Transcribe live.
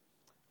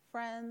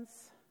Friends,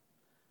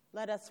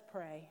 let us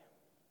pray.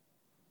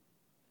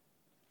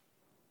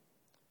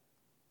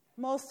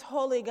 Most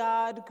holy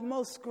God,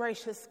 most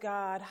gracious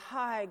God,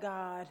 high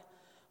God,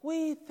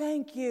 we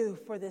thank you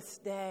for this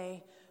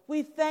day.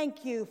 We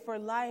thank you for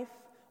life.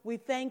 We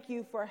thank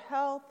you for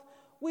health.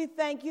 We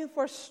thank you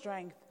for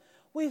strength.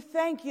 We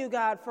thank you,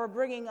 God, for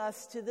bringing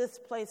us to this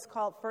place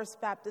called First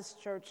Baptist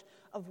Church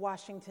of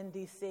Washington,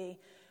 D.C.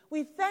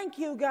 We thank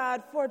you,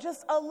 God, for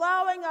just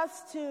allowing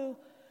us to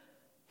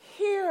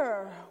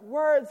hear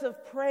words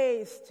of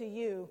praise to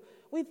you.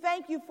 We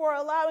thank you for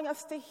allowing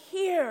us to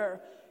hear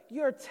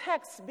your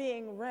text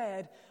being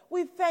read.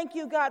 We thank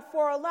you, God,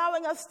 for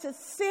allowing us to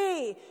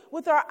see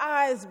with our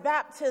eyes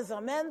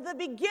baptism and the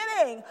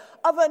beginning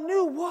of a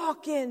new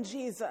walk in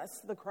Jesus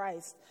the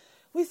Christ.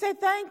 We say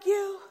thank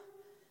you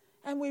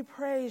and we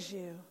praise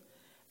you.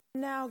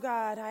 Now,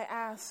 God, I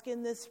ask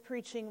in this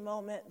preaching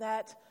moment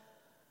that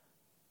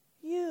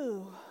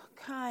you,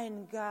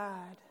 kind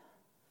God,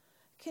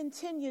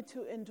 continue to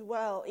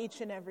indwell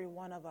each and every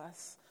one of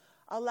us.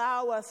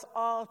 Allow us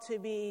all to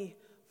be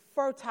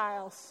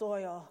fertile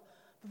soil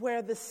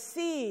where the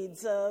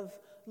seeds of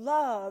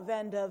love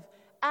and of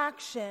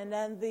action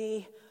and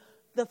the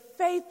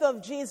faith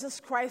of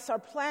Jesus Christ are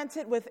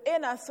planted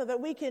within us so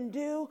that we can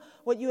do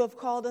what you have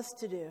called us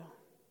to do.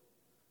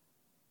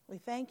 We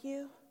thank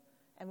you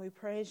and we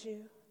praise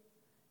you.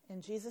 In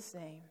Jesus'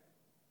 name,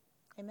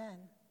 amen.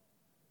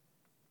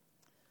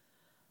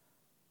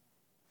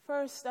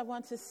 First, I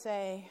want to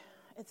say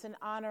it's an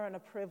honor and a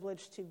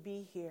privilege to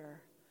be here.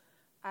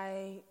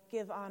 I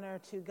give honor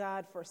to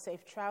God for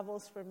safe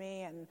travels for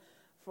me and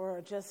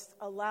for just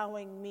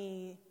allowing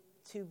me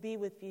to be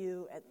with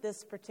you at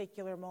this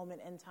particular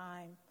moment in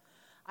time.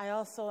 I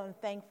also am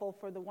thankful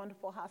for the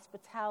wonderful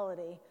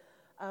hospitality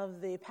of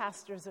the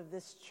pastors of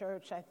this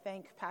church. I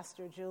thank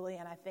Pastor Julie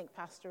and I thank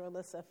Pastor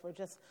Alyssa for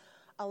just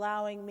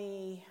allowing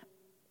me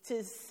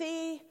to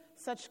see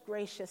such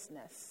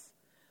graciousness,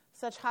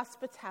 such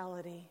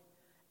hospitality,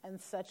 and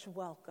such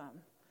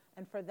welcome.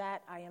 And for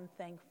that, I am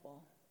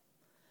thankful.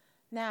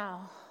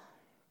 Now,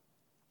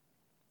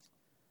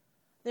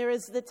 there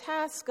is the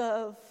task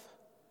of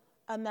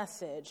a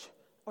message,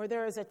 or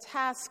there is a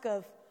task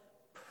of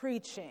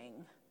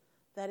preaching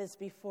that is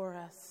before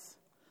us.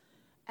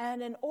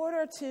 And in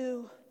order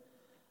to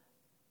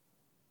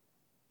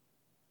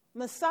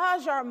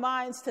massage our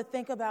minds to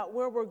think about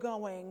where we're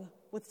going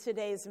with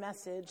today's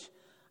message,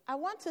 I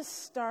want to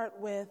start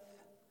with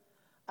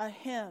a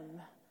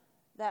hymn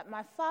that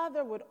my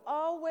father would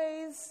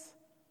always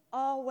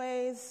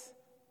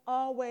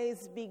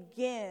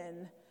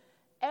begin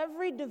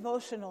every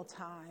devotional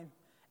time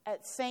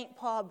at St.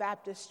 Paul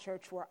Baptist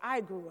Church where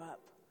I grew up.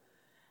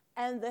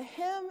 And the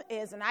hymn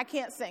is, and I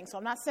can't sing, so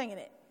I'm not singing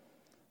it.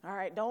 All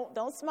right,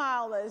 don't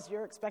smile as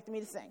you're expecting me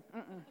to sing.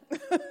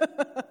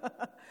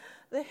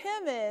 The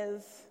hymn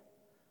is,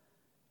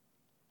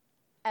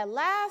 "At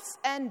last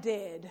and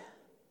did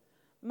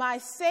my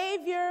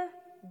Savior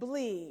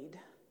bleed,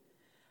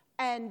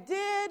 and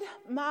did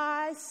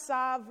my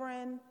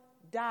sovereign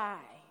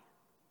die?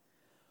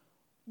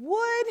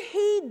 Would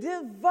he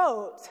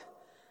devote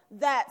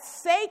that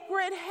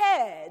sacred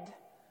head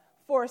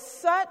for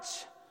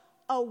such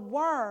a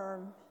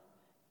worm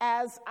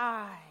as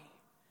I?"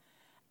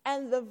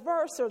 And the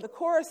verse or the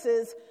chorus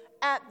is,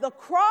 at the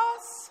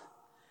cross,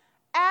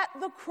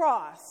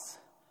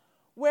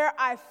 where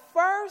I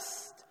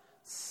first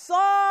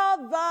saw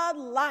the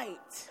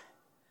light,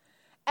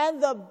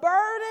 and the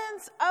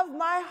burdens of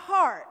my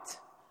heart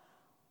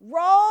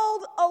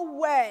rolled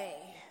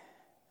away.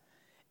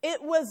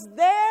 It was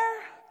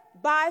there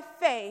by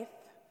faith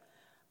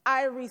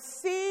I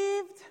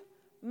received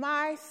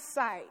my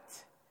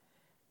sight,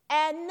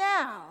 and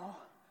now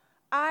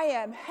I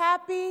am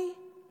happy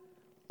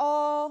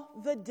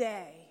all the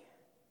day.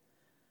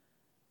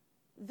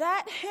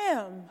 That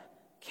hymn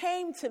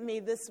came to me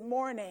this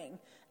morning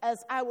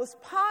as I was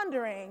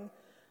pondering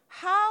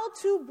how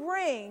to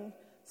bring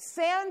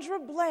Sandra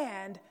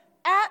Bland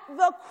at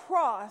the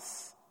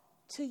cross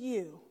to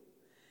you.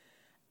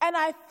 And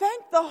I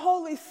thank the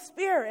Holy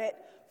Spirit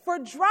for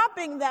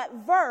dropping that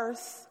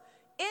verse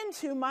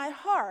into my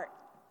heart.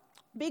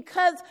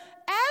 Because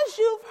as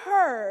you've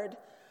heard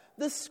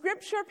the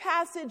scripture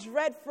passage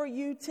read for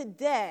you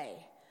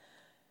today,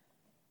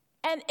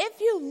 and if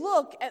you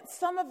look at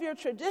some of your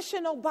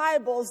traditional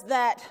Bibles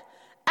that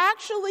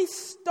actually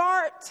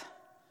start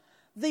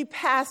the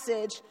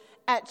passage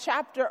at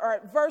chapter or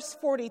at verse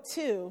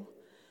 42,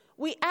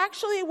 we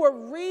actually were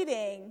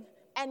reading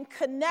and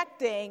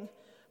connecting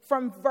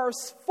from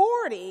verse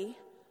 40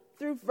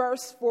 through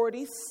verse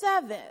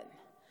 47.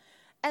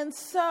 And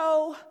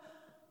so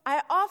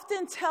I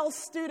often tell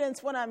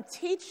students when I'm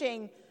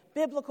teaching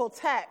biblical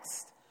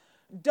text,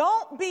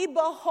 don't be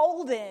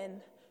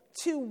beholden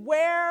to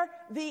where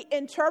the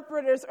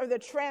interpreters or the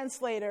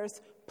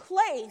translators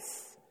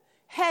place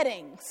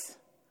headings,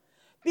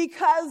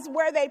 because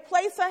where they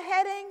place a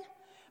heading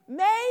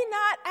may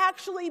not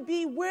actually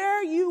be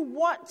where you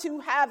want to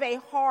have a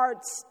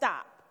hard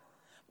stop,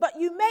 but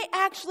you may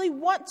actually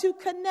want to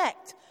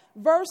connect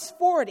verse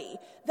 40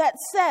 that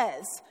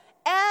says,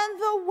 and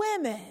the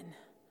women.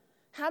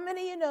 How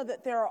many of you know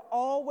that there are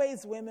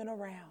always women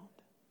around?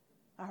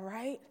 All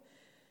right?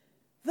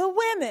 The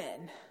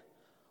women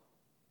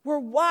were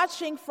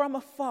watching from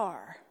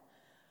afar.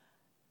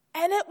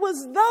 And it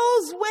was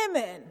those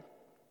women,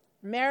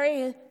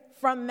 Mary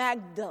from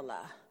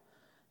Magdala,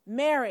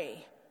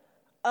 Mary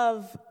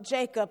of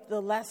Jacob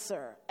the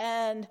Lesser,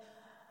 and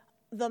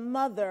the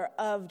mother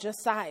of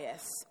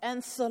Josias,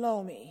 and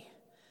Salome.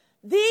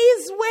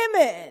 These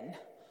women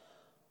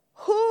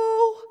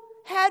who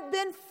had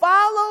been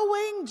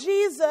following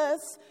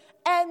Jesus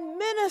and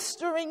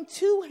ministering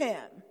to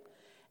him,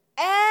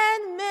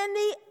 and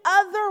many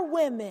other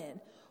women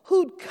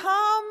who'd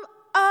come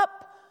up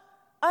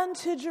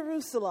unto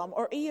Jerusalem,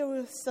 or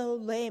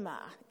Ierusalema.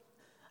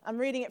 I'm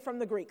reading it from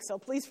the Greek, so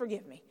please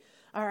forgive me.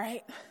 All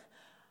right?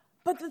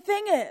 But the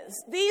thing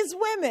is, these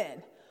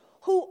women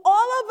who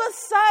all of a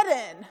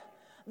sudden,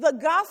 the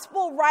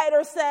gospel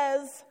writer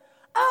says,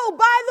 oh,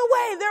 by the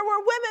way, there were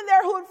women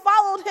there who had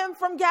followed him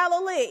from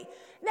Galilee.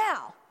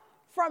 Now,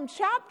 from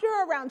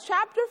around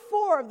chapter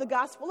 4 of the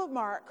Gospel of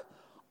Mark,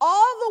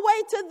 all the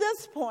way to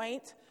this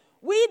point,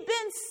 we'd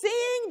been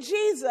seeing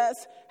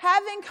Jesus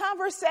having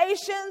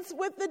conversations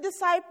with the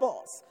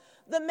disciples,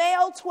 the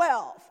male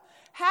 12,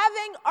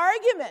 having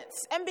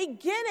arguments, and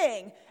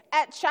beginning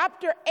at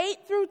chapter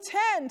 8 through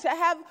 10 to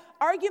have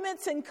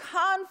arguments and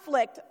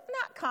conflict,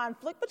 not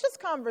conflict, but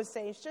just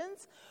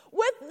conversations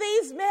with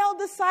these male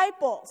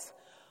disciples.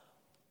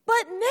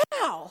 But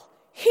now,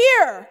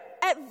 here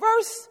at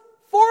verse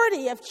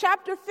 40 of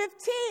chapter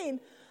 15,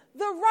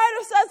 the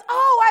writer says,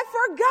 oh, I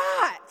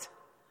forgot.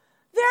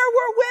 There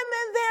were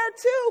women there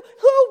too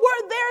who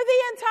were there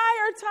the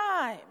entire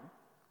time.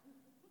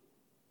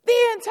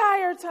 The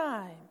entire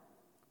time.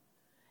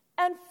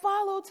 And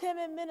followed him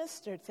and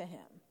ministered to him.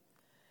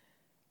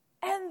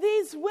 And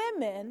these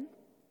women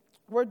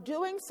were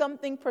doing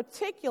something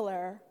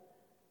particular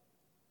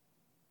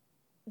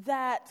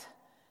that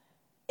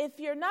if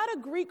you're not a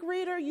Greek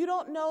reader, you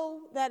don't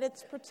know that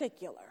it's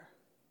particular.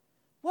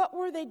 What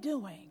were they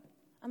doing?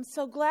 I'm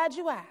so glad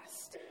you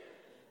asked.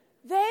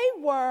 They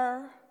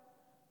were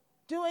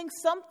doing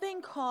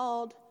something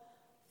called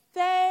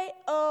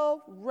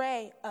theoreo.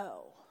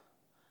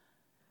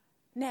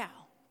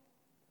 Now,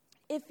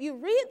 if you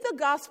read the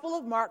Gospel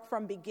of Mark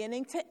from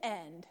beginning to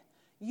end,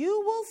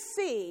 you will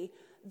see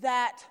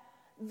that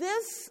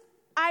this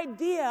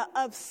idea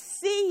of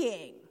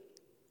seeing,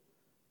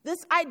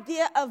 this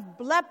idea of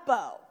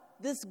blepo,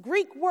 this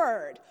Greek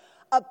word,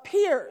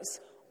 appears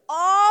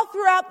all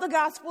throughout the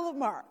Gospel of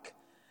Mark.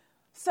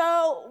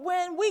 So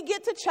when we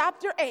get to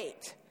chapter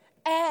 8,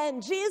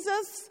 and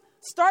Jesus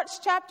starts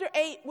chapter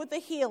 8 with a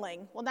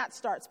healing, well, not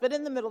starts, but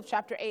in the middle of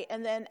chapter 8,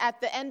 and then at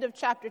the end of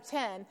chapter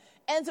 10,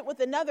 ends it with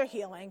another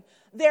healing.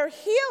 They're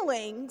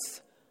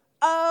healings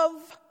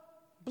of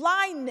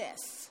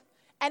blindness.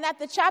 And at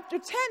the chapter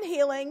 10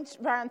 healing,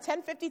 around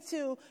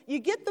 10:52, you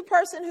get the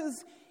person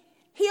who's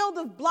healed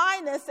of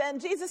blindness, and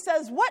Jesus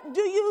says, what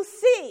do you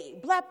see?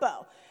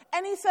 Blepo.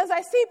 And he says,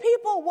 I see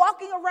people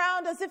walking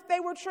around as if they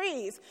were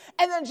trees.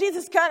 And then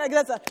Jesus kind of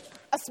does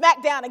a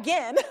smack down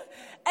again.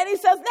 And he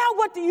says, now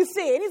what do you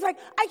see? And he's like,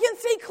 I can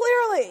see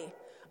clearly.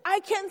 I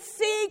can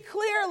see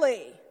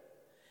clearly.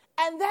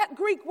 And that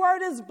Greek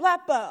word is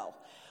blepo.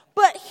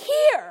 But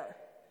here,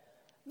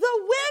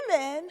 the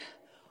women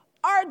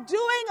are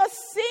doing a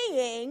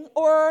seeing,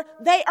 or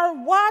they are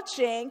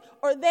watching,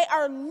 or they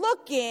are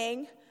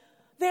looking.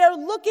 They are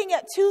looking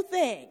at two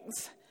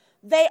things.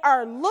 They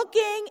are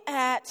looking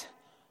at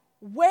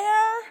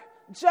where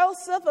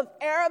Joseph of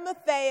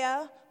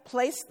Arimathea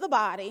placed the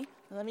body.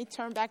 Let me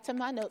turn back to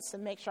my notes to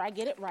make sure I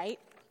get it right.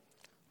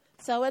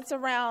 So it's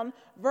around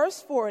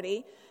verse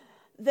 40.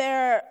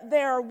 There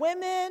are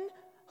women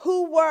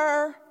who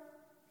were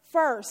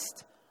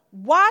first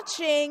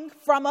watching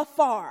from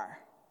afar.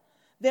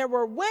 There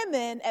were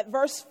women at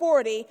verse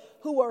 40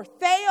 who were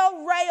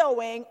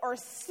theoreoing, or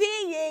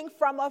seeing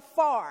from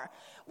afar.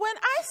 When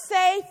I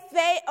say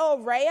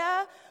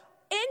theorea,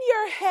 in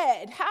your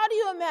head, how do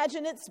you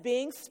imagine it's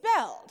being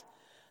spelled?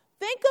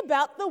 Think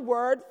about the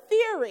word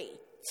theory,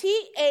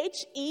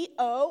 Theory.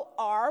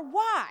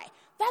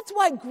 That's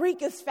why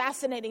Greek is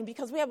fascinating,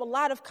 because we have a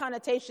lot of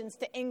connotations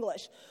to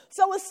English.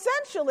 So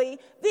essentially,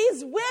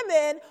 these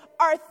women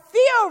are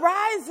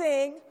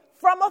theorizing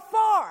from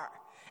afar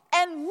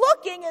and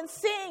looking and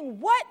seeing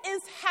what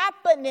is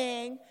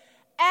happening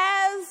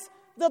as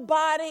the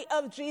body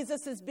of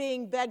Jesus is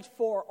being begged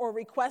for or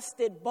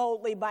requested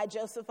boldly by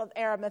Joseph of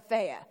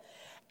Arimathea.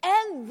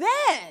 And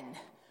then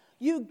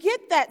you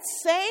get that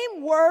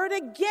same word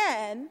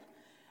again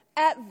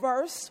at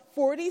verse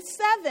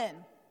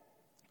 47.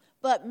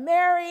 But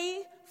Mary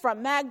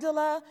from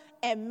Magdala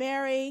and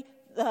Mary,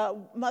 the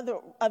mother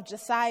of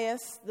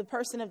Josias, the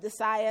person of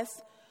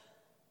Josias,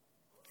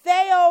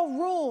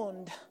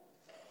 theorund,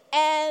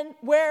 and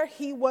where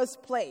he was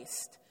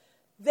placed.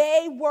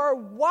 They were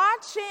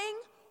watching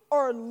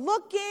or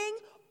looking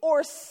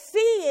or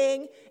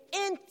seeing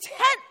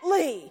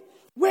intently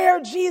where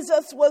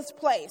Jesus was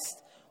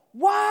placed.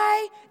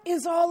 Why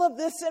is all of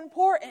this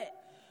important?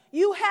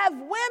 You have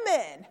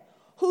women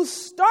who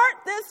start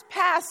this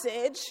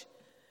passage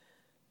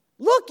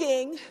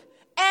looking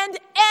and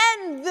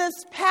end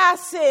this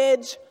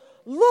passage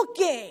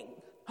looking,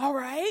 all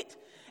right?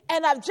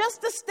 And I've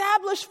just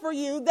established for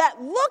you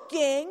that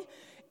looking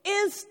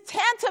is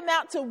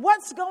tantamount to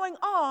what's going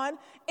on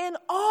in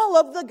all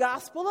of the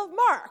Gospel of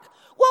Mark.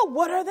 Well,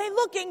 what are they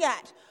looking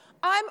at?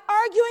 I'm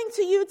arguing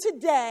to you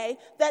today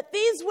that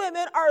these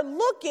women are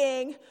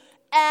looking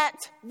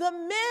at the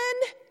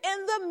men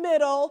in the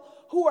middle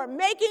who are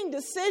making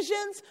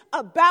decisions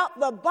about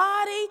the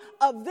body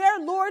of their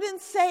Lord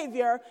and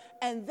Savior,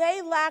 and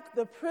they lack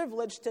the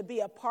privilege to be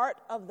a part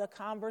of the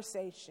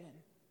conversation.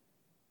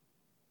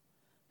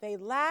 They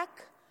lack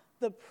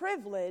the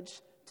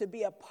privilege to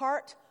be a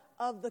part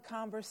of the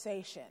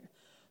conversation.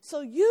 So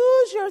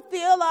use your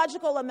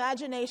theological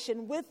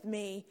imagination with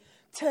me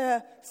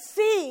to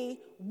see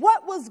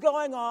what was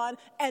going on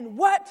and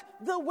what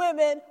the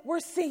women were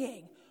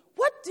seeing.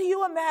 What do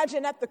you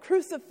imagine at the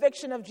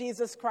crucifixion of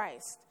Jesus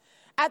Christ?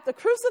 At the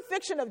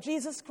crucifixion of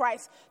Jesus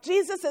Christ,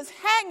 Jesus is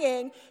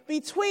hanging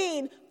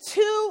between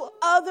two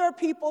other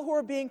people who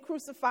are being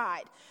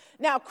crucified.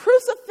 Now,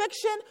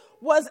 crucifixion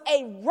was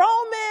a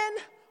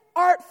Roman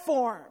art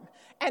form.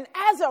 And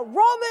as a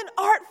Roman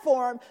art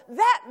form,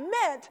 that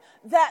meant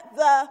that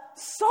the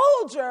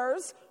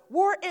soldiers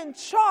were in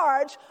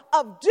charge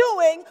of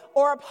doing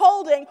or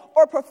upholding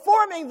or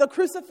performing the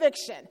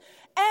crucifixion.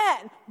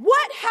 And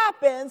what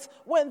happens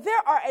when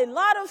there are a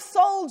lot of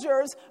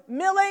soldiers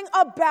milling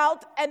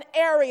about an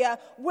area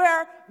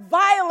where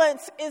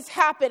violence is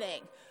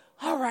happening?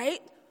 All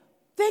right,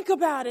 think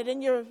about it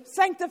in your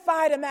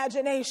sanctified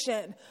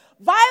imagination.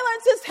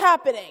 Violence is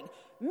happening.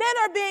 Men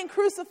are being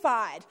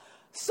crucified.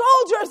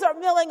 Soldiers are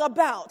milling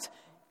about.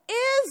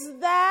 Is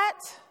that,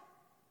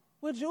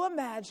 would you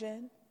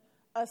imagine,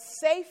 a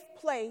safe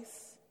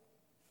place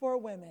for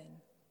women?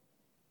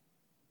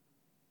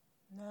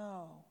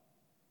 No.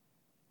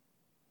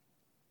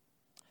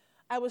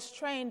 I was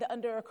trained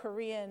under a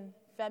Korean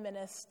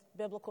feminist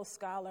biblical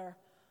scholar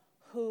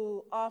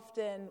who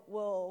often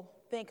will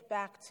think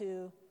back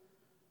to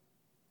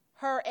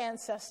her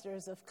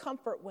ancestors of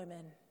comfort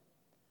women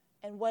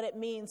and what it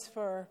means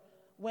for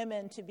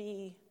women to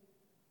be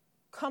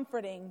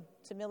comforting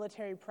to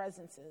military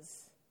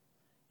presences.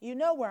 You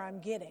know where I'm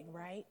getting,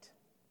 right?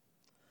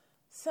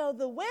 So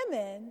the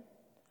women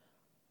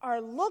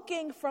are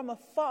looking from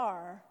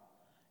afar,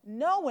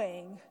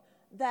 knowing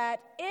that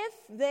if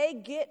they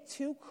get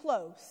too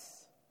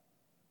close,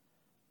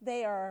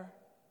 they are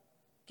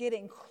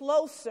getting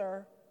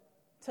closer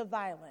to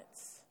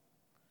violence.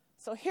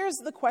 So here's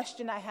the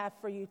question I have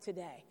for you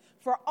today,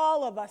 for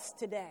all of us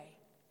today.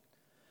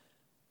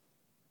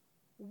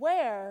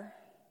 Where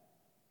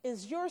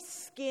is your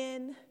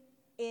skin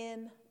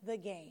in the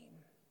game?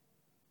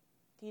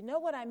 Do you know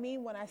what I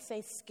mean when I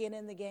say skin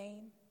in the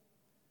game?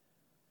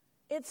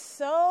 It's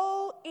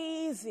so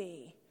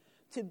easy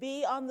to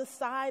be on the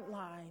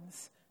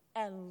sidelines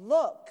and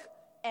look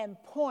and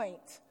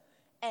point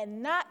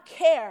and not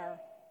care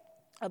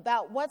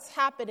about what's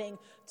happening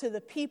to the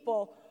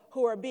people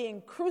who are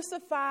being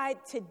crucified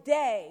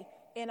today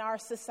in our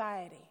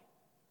society.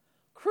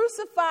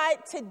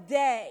 Crucified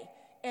today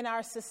in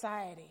our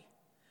society.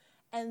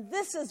 And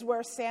this is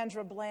where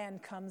Sandra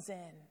Bland comes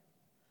in.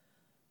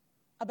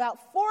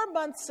 About 4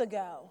 months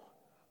ago,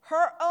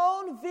 her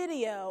own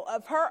video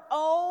of her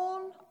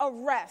own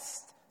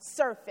arrest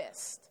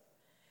surfaced.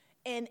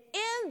 And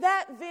in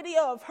that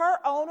video of her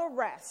own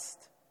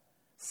arrest,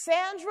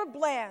 Sandra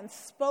Bland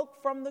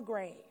spoke from the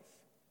grave.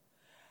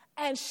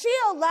 And she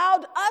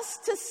allowed us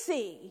to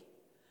see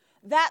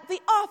that the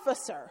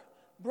officer,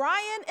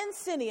 Brian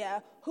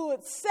Encinia, who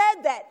had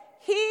said that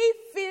he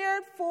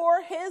feared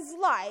for his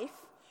life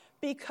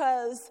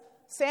because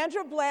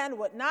Sandra Bland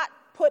would not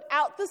put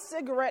out the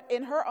cigarette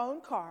in her own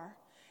car.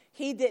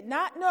 He did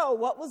not know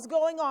what was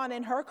going on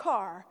in her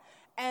car.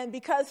 And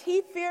because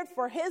he feared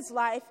for his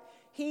life,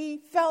 he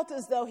felt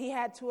as though he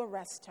had to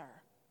arrest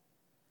her.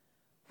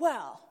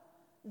 Well,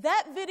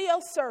 that video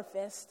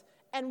surfaced,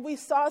 and we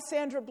saw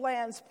Sandra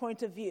Bland's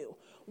point of view,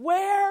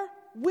 where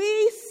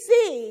we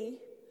see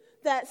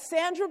that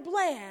Sandra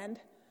Bland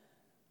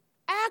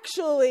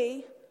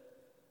actually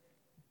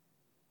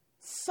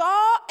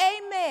saw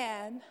a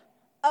man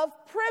of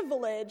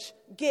privilege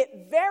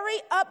get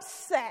very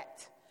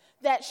upset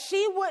that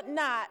she would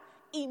not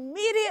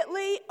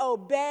immediately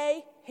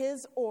obey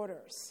his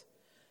orders.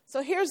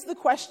 So here's the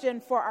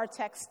question for our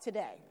text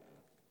today.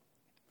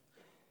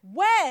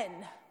 When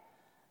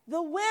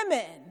the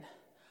women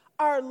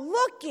are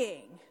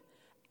looking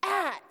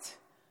at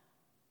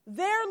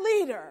their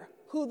leader,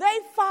 who they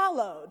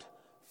followed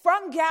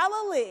from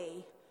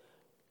Galilee,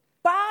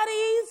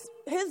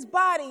 his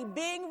body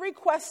being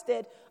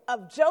requested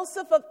of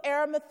Joseph of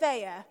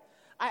Arimathea,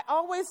 I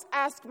always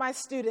ask my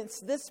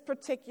students this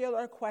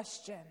particular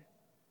question.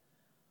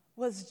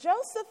 Was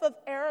Joseph of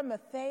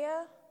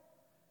Arimathea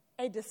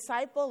a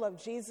disciple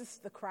of Jesus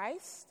the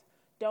Christ?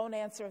 Don't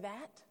answer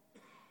that.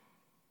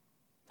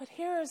 But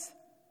here's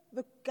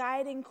the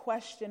guiding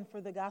question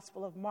for the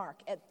Gospel of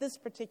Mark at this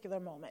particular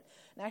moment.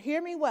 Now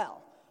hear me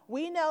well.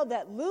 we know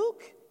that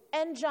Luke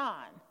and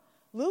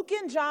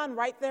John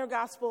write their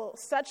gospel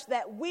such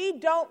that we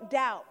don't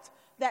doubt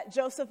that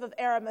Joseph of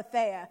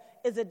Arimathea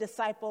is a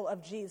disciple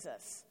of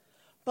Jesus.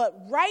 But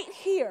right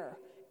here,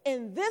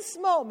 in this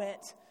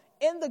moment,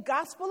 in the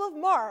Gospel of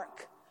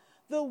Mark,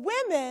 the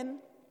women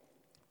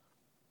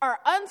are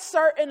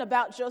uncertain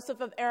about Joseph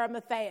of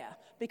Arimathea,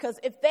 because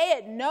if they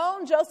had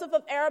known Joseph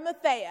of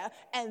Arimathea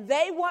and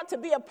they want to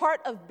be a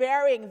part of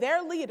burying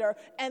their leader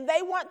and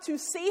they want to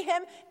see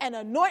him and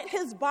anoint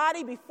his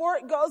body before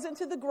it goes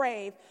into the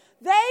grave,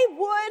 they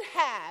would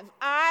have,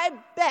 I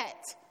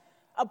bet,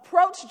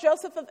 approached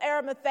Joseph of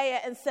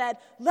Arimathea and said,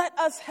 "Let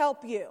us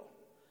help you."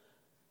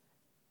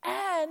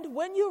 And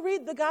when you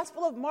read the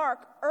Gospel of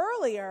Mark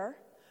earlier,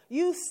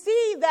 you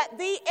see that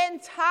the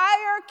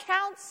entire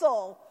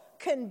council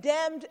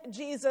condemned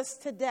Jesus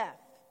to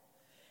death.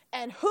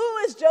 And who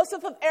is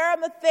Joseph of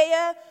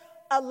Arimathea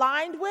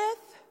aligned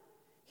with?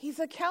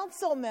 He's a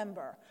council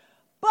member.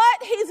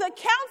 But he's a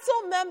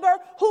council member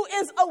who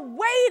is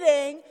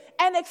awaiting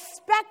and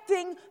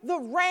expecting the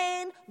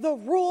reign, the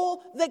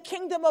rule, the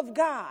kingdom of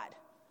God.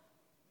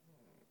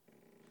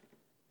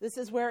 This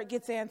is where it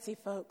gets antsy,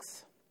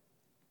 folks.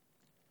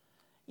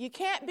 You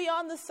can't be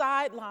on the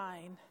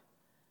sideline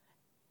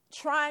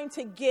trying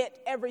to get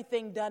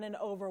everything done and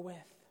over with.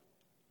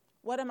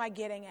 What am I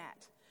getting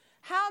at?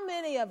 How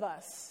many of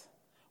us,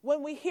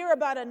 when we hear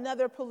about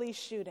another police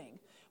shooting,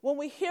 when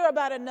we hear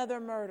about another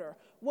murder,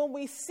 when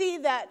we see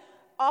that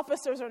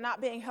officers are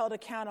not being held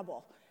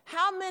accountable,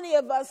 how many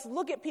of us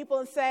look at people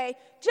and say,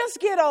 "Just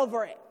get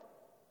over it.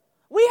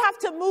 We have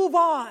to move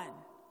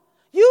on.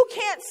 You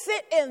can't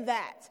sit in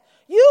that.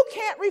 You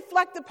can't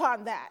reflect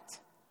upon that"?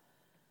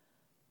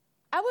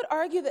 I would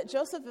argue that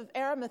Joseph of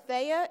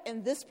Arimathea,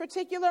 in this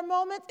particular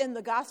moment in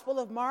the Gospel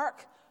of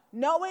Mark,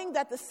 knowing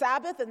that the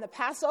Sabbath and the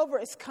Passover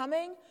is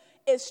coming,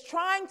 is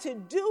trying to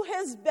do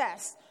his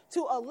best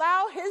to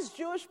allow his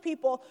Jewish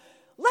people,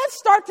 let's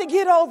start to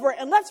get over it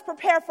and let's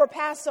prepare for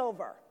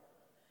Passover.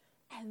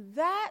 And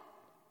that,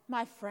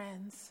 my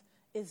friends,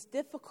 is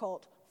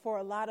difficult for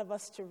a lot of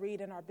us to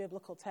read in our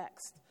biblical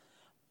text.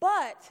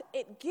 But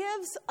it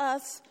gives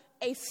us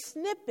a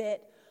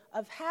snippet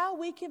of how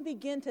we can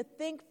begin to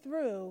think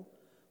through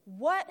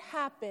what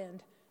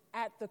happened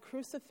at the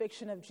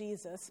crucifixion of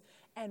Jesus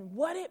and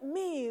what it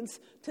means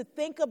to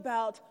think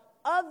about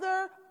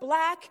other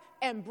black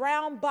and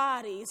brown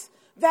bodies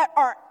that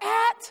are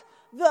at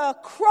the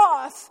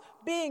cross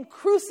being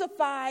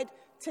crucified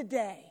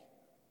today.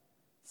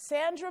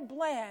 Sandra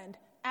Bland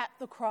at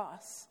the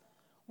cross.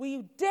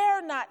 We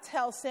dare not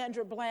tell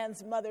Sandra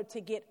Bland's mother to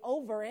get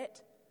over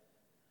it,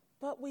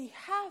 but we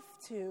have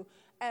to,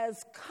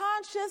 as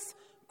conscious,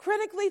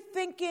 critically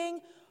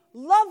thinking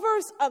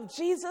lovers of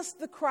Jesus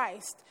the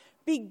Christ,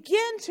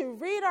 begin to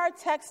read our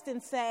text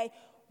and say,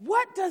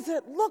 what does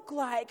it look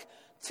like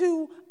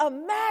to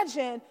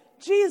imagine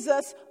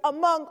Jesus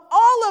among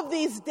all of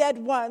these dead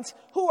ones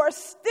who are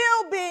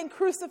still being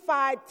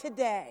crucified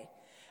today?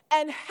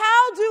 And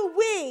how do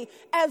we,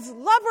 as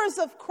lovers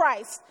of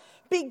Christ,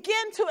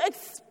 begin to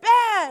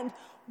expand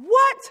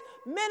what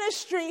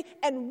ministry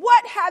and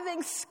what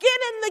having skin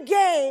in the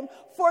game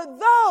for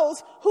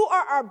those who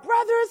are our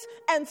brothers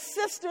and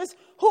sisters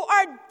who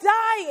are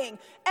dying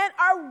and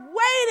are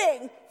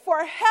waiting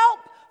for help,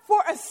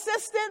 for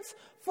assistance,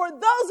 for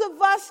those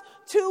of us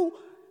to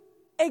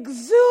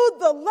exude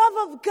the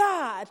love of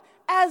God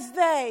as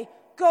they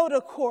go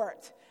to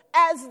court,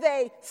 as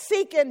they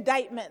seek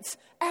indictments,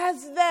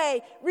 as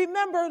they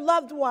remember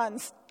loved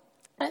ones,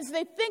 as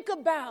they think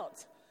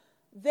about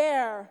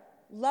their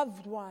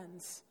loved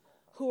ones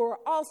who are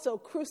also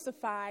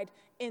crucified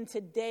in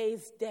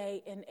today's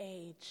day and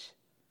age.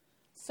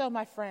 So,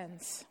 my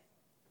friends,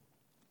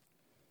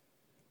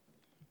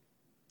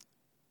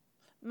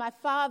 my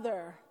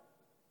father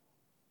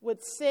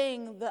would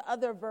sing the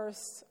other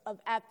verse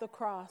of At the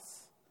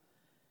Cross,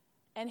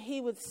 and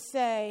he would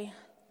say,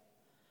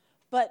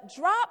 "But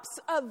drops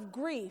of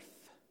grief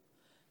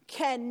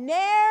can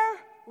ne'er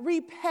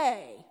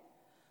repay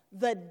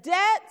the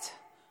debt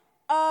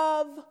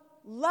of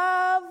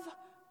love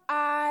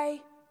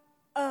I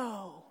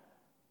owe.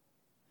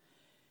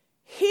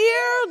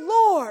 Here,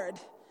 Lord,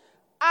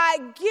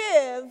 I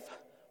give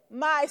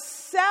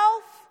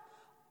myself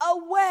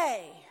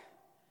away.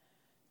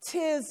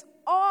 'Tis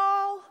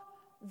all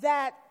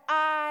that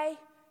I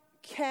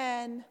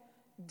can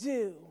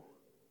do.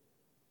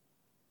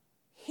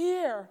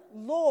 Here,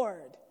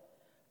 Lord,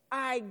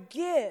 I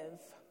give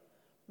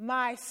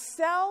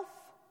myself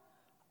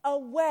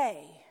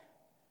away.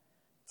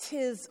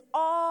 'Tis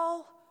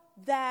all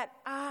that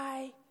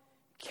I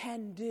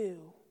can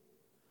do."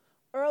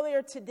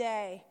 Earlier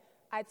today,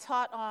 I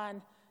taught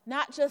on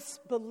not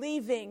just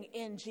believing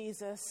in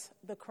Jesus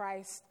the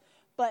Christ,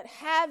 but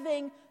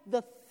having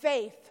the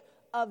faith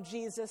of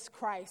Jesus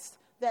Christ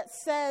that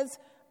says,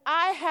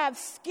 I have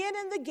skin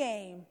in the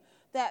game.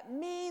 That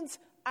means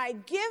I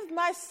give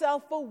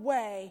myself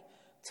away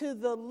to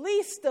the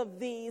least of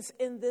these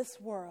in this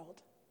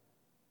world.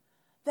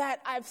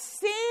 That I've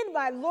seen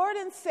my Lord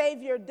and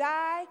Savior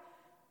die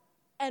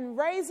and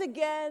rise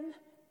again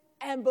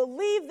and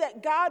believe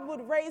that God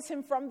would raise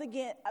him from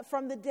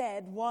the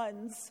dead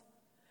once.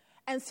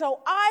 And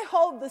so I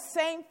hold the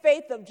same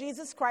faith of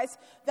Jesus Christ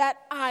that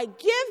I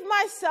give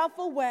myself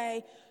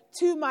away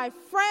to my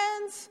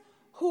friends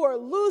who are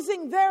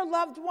losing their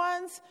loved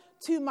ones,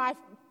 to my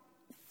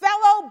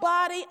fellow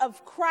body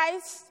of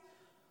Christ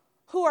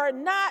who are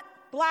not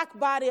Black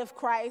body of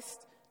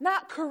Christ,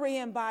 not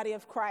Korean body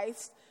of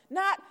Christ,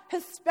 not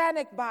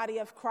Hispanic body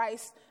of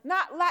Christ,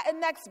 not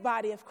Latinx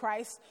body of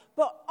Christ,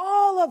 but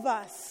all of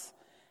us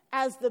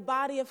as the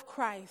body of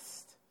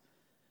Christ.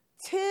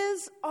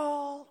 'Tis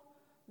all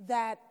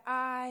that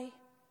I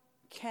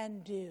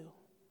can do.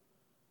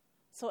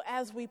 So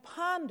as we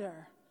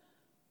ponder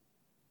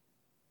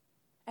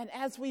and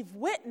as we've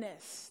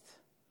witnessed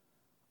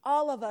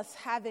all of us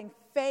having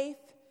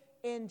faith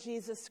in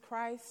Jesus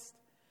Christ,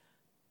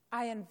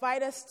 I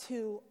invite us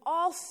to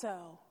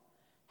also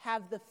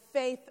have the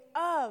faith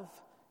of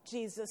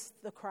Jesus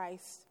the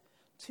Christ,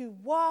 to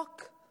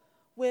walk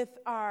with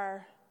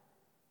our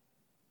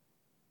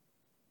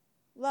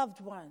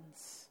loved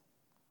ones,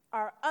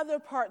 our other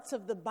parts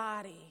of the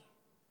body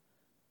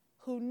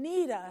who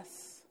need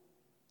us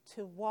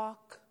to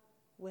walk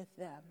with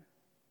them.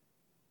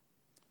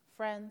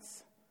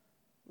 Friends,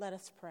 let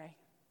us pray.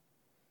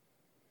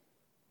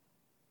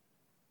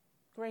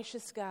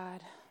 Gracious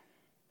God,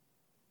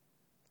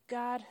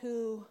 God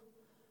who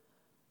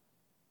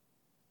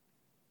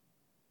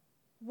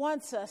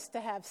wants us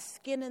to have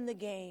skin in the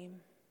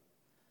game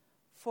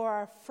for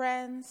our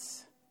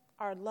friends,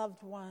 our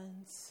loved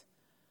ones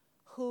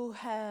who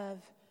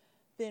have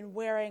been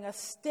wearing a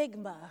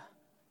stigma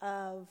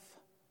of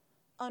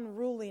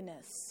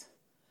unruliness,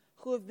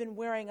 who have been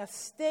wearing a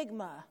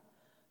stigma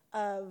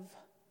of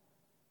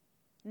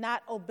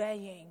not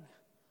obeying,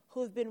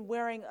 who have been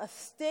wearing a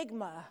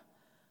stigma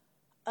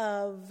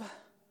of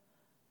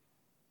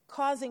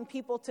causing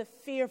people to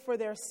fear for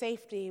their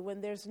safety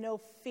when there's no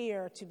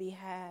fear to be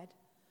had.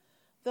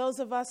 Those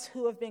of us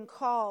who have been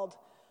called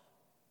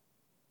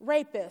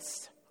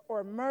rapists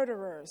or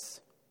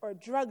murderers or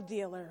drug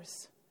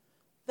dealers.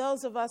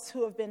 Those of us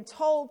who have been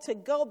told to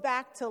go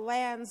back to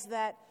lands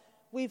that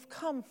we've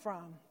come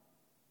from.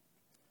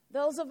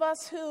 Those of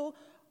us who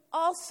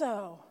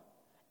also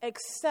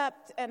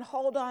accept and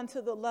hold on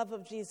to the love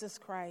of Jesus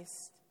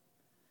Christ.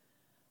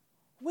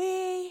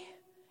 We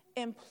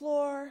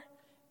implore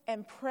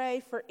and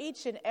pray for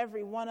each and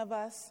every one of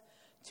us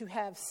to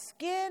have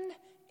skin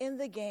in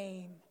the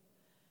game,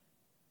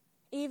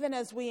 even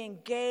as we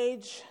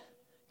engage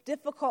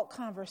difficult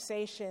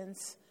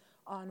conversations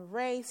on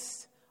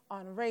race,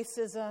 on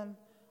racism,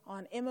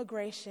 on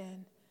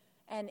immigration,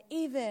 and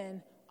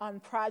even on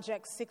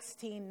Project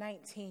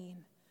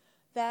 1619,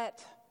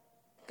 that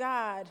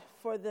God,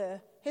 for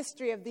the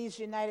history of these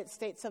United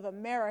States of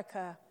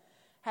America,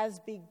 has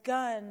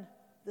begun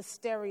the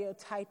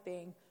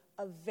stereotyping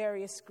of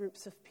various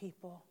groups of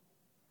people.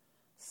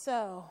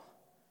 So,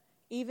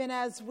 even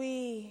as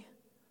we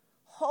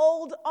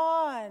hold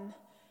on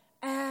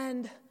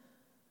and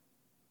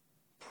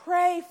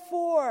pray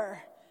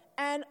for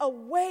and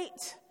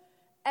await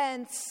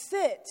and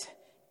sit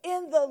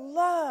in the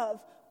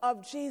love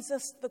of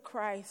Jesus the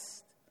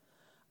Christ,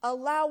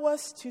 allow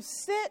us to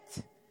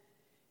sit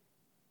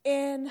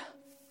in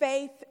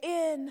faith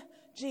in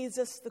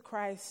Jesus the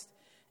Christ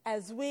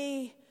as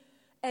we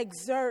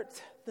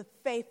exert the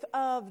faith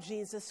of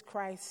Jesus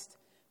Christ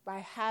by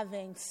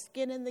having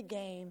skin in the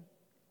game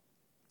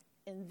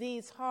in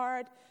these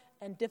hard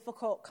and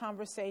difficult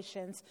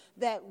conversations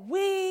that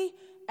we,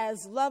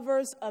 as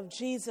lovers of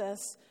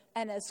Jesus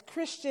and as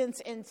Christians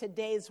in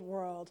today's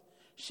world,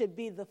 should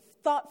be the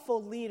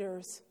thoughtful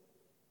leaders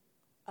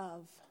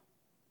of.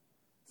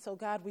 So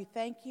God, we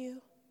thank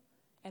you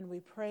and we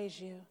praise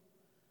you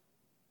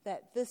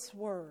that this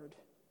word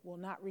will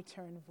not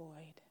return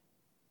void.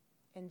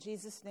 In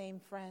Jesus' name,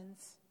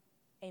 friends,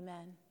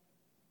 amen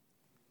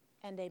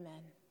and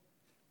amen.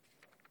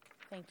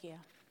 Thank you.